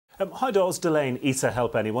How does delaying ESA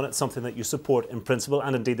help anyone? It's something that you support in principle,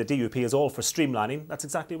 and indeed the DUP is all for streamlining. That's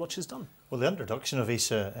exactly what she's done. Well, the introduction of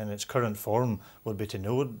ESA in its current form would be to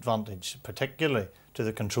no advantage, particularly to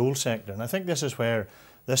the control sector. And I think this is where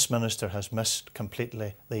this minister has missed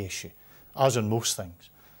completely the issue, as in most things.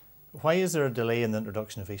 Why is there a delay in the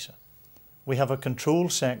introduction of ESA? We have a control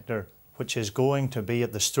sector which is going to be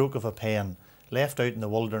at the stroke of a pen, left out in the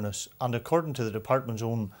wilderness, and according to the department's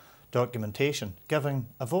own documentation, giving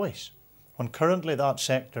a voice, when currently that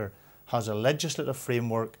sector has a legislative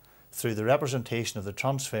framework through the representation of the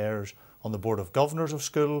transfers on the Board of Governors of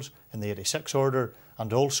Schools in the 86 order,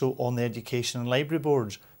 and also on the Education and Library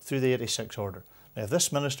Boards through the 86 order. Now, if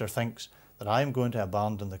this minister thinks that I am going to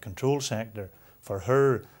abandon the control sector for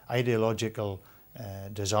her ideological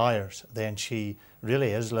desires, then she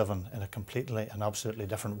really is living in a completely and absolutely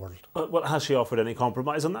different world. Well, has she offered any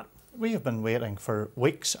compromise on that? We have been waiting for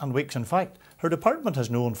weeks and weeks. In fact, her department has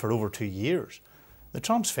known for over 2 years. The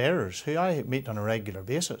transferers, who I meet on a regular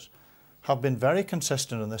basis, have been very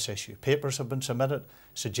consistent on this issue. Papers have been submitted,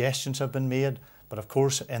 suggestions have been made, but of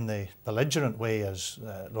course in the belligerent way, as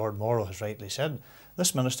Lord Morrow has rightly said,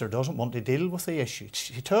 this minister doesn't want to deal with the issue.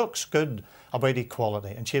 She talks good about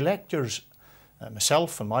equality, and she lectures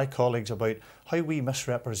myself and my colleagues about how we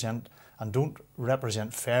misrepresent and don't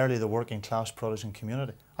represent fairly the working class Protestant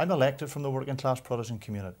community. I'm elected from the working class Protestant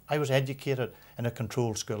community. I was educated in a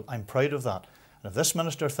controlled school. I'm proud of that. And if this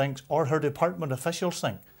minister thinks, or her department officials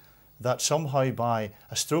think, that somehow by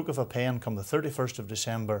a stroke of a pen come the 31st of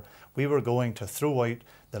December, we were going to throw out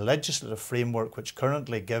the legislative framework which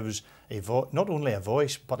currently gives not only a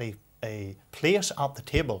voice, but a place at the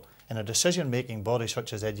table in a decision-making body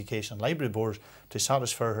such as Education and Library Boards to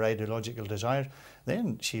satisfy her ideological desires,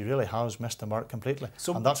 then she really has missed the mark completely.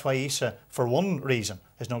 And that's why ESA, for one reason,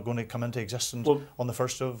 is not going to come into existence on the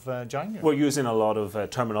 1st of January. We're using a lot of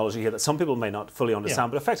terminology here that some people may not fully understand,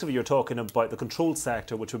 but effectively you're talking about the controlled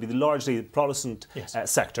sector, which would be the largely Protestant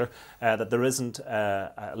sector, that there isn't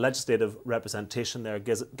a legislative representation there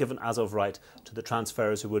given as of right to the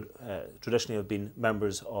transferers who would traditionally have been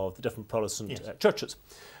members of the different Protestant churches.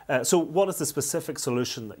 So what is the specific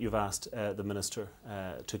solution that you've asked the Minister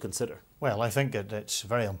to consider? Well, I think it's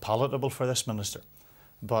very unpalatable for this Minister,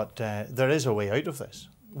 but there is a way out of this.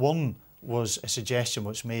 One was a suggestion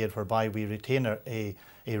which made whereby we retain a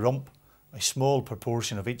rump, a small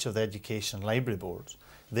proportion of each of the Education and Library Boards.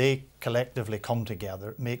 They collectively come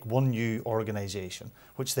together, make one new organisation,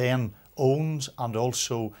 which then owns and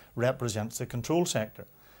also represents the control sector.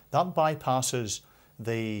 That bypasses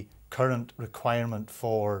the current requirement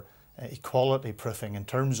for equality proofing in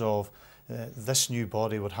terms of this new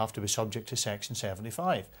body would have to be subject to Section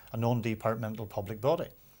 75, a non-departmental public body.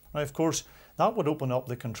 Now, of course, that would open up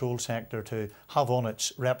the control sector to have on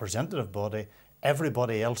its representative body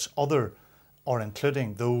everybody else other or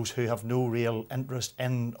including those who have no real interest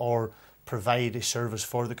in or provide a service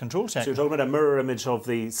for the control sector. So you're talking about a mirror image of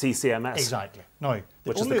the CCMS? Exactly. Now,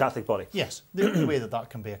 which is the Catholic body? Yes. The only way that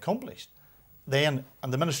can be accomplished then,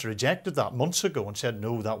 and the Minister rejected that months ago and said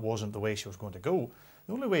no, that wasn't the way she was going to go.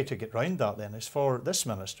 The only way to get round that then is for this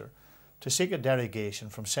Minister to seek a derogation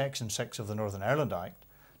from Section 6 of the Northern Ireland Act,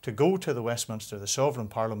 to go to the Westminster, the Sovereign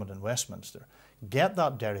Parliament in Westminster, get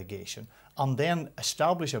that derogation, and then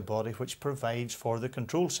establish a body which provides for the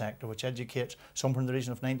control sector, which educates somewhere in the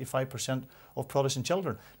region of 95% of Protestant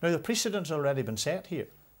children. Now, the precedent's already been set here,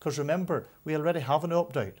 because remember, we already have an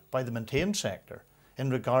opt-out by the maintained sector in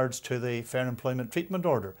regards to the Fair Employment Treatment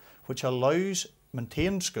Order, which allows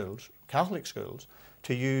maintained schools, Catholic schools,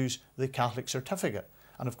 to use the Catholic certificate.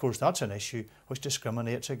 And of course that's an issue which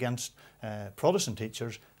discriminates against Protestant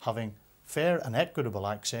teachers having fair and equitable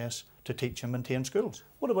access to teach and maintain schools.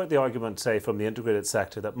 What about the argument, say, from the integrated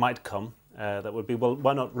sector that might come, that would be, well,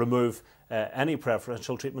 why not remove any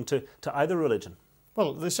preferential treatment to either religion?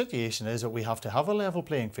 Well, the situation is that we have to have a level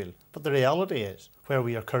playing field, but the reality is, where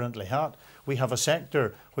we are currently at, we have a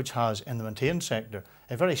sector which has, in the maintained sector,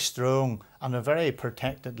 a very strong and a very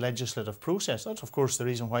protected legislative process. That's of course the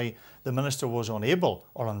reason why the Minister was unable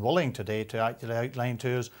or unwilling today to actually outline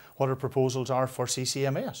to us what her proposals are for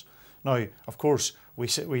CCMS. Now, of course,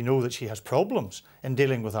 we know that she has problems in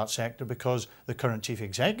dealing with that sector because the current Chief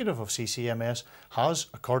Executive of CCMS has,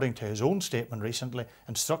 according to his own statement recently,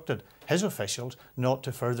 instructed his officials not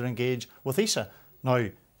to further engage with ESA. Now,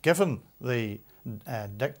 given the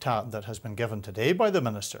diktat that has been given today by the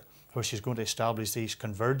Minister, where she's going to establish these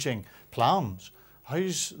converging plans,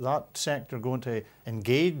 how's that sector going to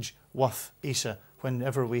engage with ESA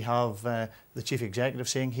whenever we have the Chief Executive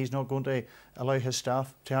saying he's not going to allow his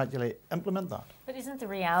staff to actually implement that. But isn't the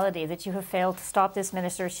reality that you have failed to stop this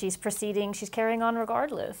minister? She's proceeding, she's carrying on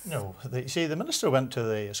regardless. No, the minister went to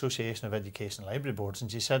the Association of Education Library Boards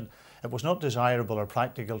and she said it was not desirable or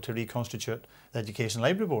practical to reconstitute the Education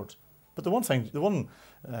Library Boards. But the one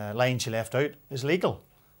line she left out is legal.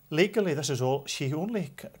 Legally, this is all, she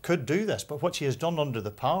only could do this, but what she has done under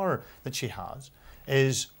the power that she has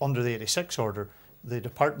is, under the 86 order, the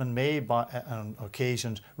department may, on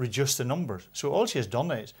occasions, reduce the numbers. So all she has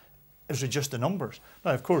done is reduce the numbers.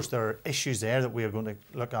 Now, of course, there are issues there that we are going to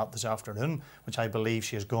look at this afternoon, which I believe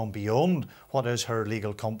she has gone beyond what is her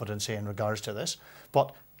legal competency in regards to this.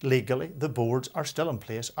 But legally, the boards are still in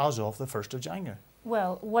place as of the 1st of January.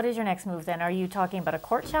 Well, what is your next move then? Are you talking about a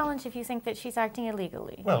court challenge if you think that she's acting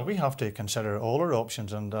illegally? Well, we have to consider all our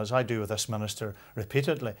options, and as I do with this minister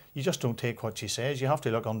repeatedly, you just don't take what she says. You have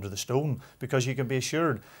to look under the stone, because you can be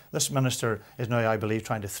assured this minister is now, I believe,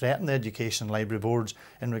 trying to threaten the education library boards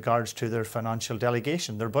in regards to their financial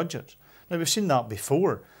delegation, their budgets. Now, we've seen that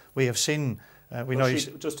before. We have seen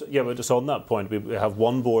just on that point, we have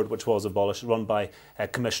one board which was abolished, run by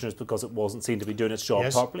commissioners because it wasn't seen to be doing its job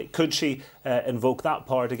properly. Could she invoke that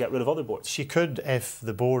power to get rid of other boards? She could, if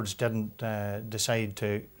the boards didn't decide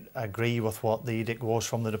to agree with what the edict was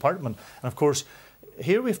from the department. And of course,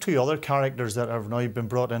 here we have two other characters that have now been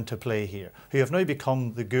brought into play here, who have now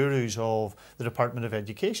become the gurus of the Department of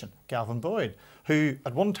Education. Gavin Boyd, who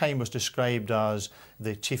at one time was described as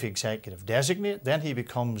the Chief Executive Designate, then he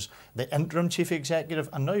becomes the Interim Chief Executive,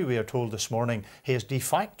 and now we are told this morning he is de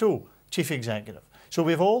facto Chief Executive. So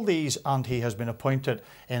we have all these, and he has been appointed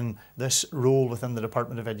in this role within the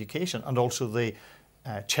Department of Education, and also the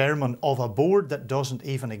chairman of a board that doesn't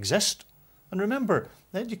even exist. And remember,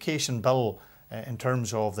 the Education Bill in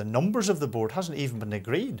terms of the numbers of the board hasn't even been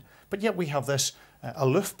agreed, but yet we have this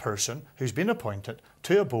aloof person who's been appointed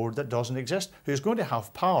to a board that doesn't exist, who's going to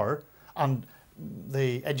have power, and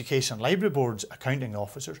the Education Library Board's accounting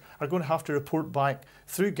officers are going to have to report back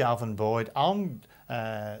through Gavin Boyd and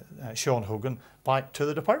Sean Hogan back to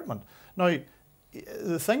the department. Now,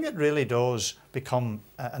 the thing that really does become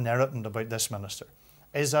an irritant about this minister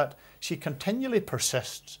is that she continually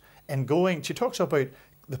persists in going, she talks about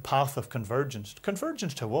the path of convergence.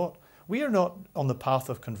 Convergence to what? We are not on the path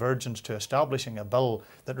of convergence to establishing a bill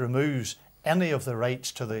that removes any of the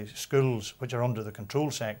rights to the schools which are under the control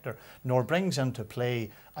sector, nor brings into play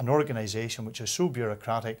an organisation which is so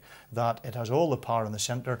bureaucratic that it has all the power in the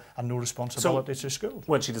centre and no responsibility to schools.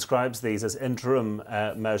 When she describes these as interim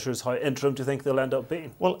measures, how interim do you think they'll end up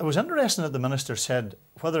being? Well, it was interesting that the minister said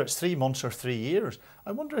whether it's 3 months or 3 years.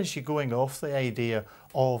 I wonder, is she going off the idea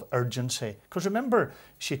of urgency? Because remember,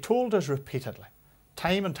 she told us repeatedly,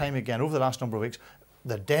 time and time again over the last number of weeks,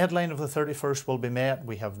 the deadline of the 31st will be met.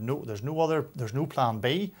 There's no plan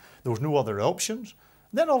B. There's no other options.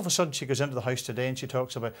 Then all of a sudden she goes into the House today and she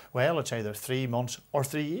talks about, well, it's either 3 months or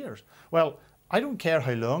 3 years. Well, I don't care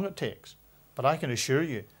how long it takes, but I can assure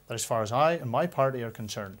you that as far as I and my party are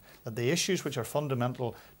concerned, that the issues which are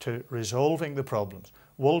fundamental to resolving the problems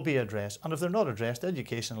will be addressed. And if they're not addressed,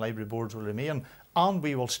 education library boards will remain, and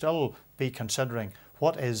we will still be considering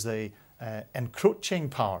what is the encroaching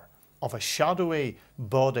power of a shadowy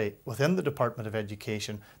body within the Department of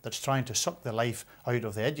Education that's trying to suck the life out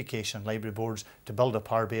of the education library boards to build a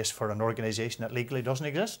power base for an organisation that legally doesn't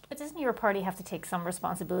exist. But doesn't your party have to take some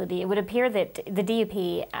responsibility? It would appear that the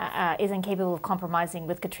DUP is incapable of compromising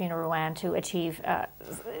with Katrina Ruan to achieve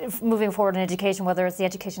moving forward in education, whether it's the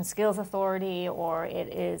Education Skills Authority or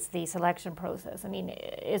it is the selection process. I mean,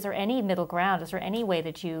 is there any middle ground? Is there any way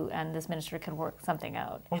that you and this minister can work something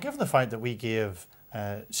out? Well, given the fact that we gave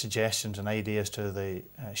suggestions and ideas to the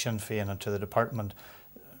Sinn Féin and to the department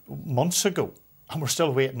months ago, and we're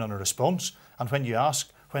still waiting on a response. And when you ask,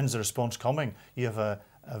 when's the response coming, you have a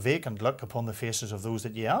vacant look upon the faces of those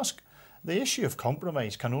that you ask. The issue of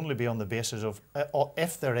compromise can only be on the basis of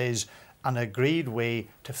if there is an agreed way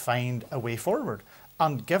to find a way forward.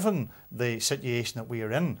 And given the situation that we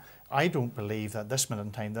are in, I don't believe that this minute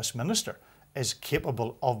in time, this minister is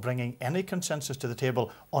capable of bringing any consensus to the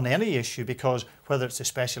table on any issue, because whether it's the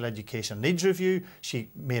special education needs review, she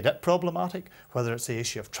made it problematic. Whether it's the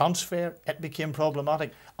issue of transfer, it became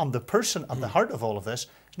problematic. And the person at the heart of all of this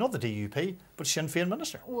is not the DUP, but Sinn Féin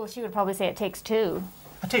minister. Well, she would probably say it takes two.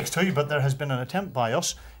 It takes two, but there has been an attempt by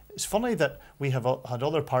us. It's funny that we have had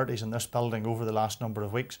other parties in this building over the last number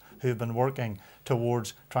of weeks who have been working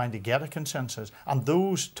towards trying to get a consensus, and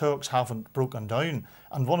those talks haven't broken down.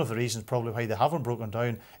 And one of the reasons probably why they haven't broken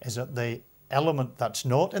down is that the element that's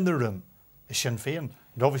not in the room is Sinn Féin.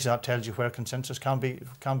 And obviously that tells you where consensus can be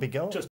got.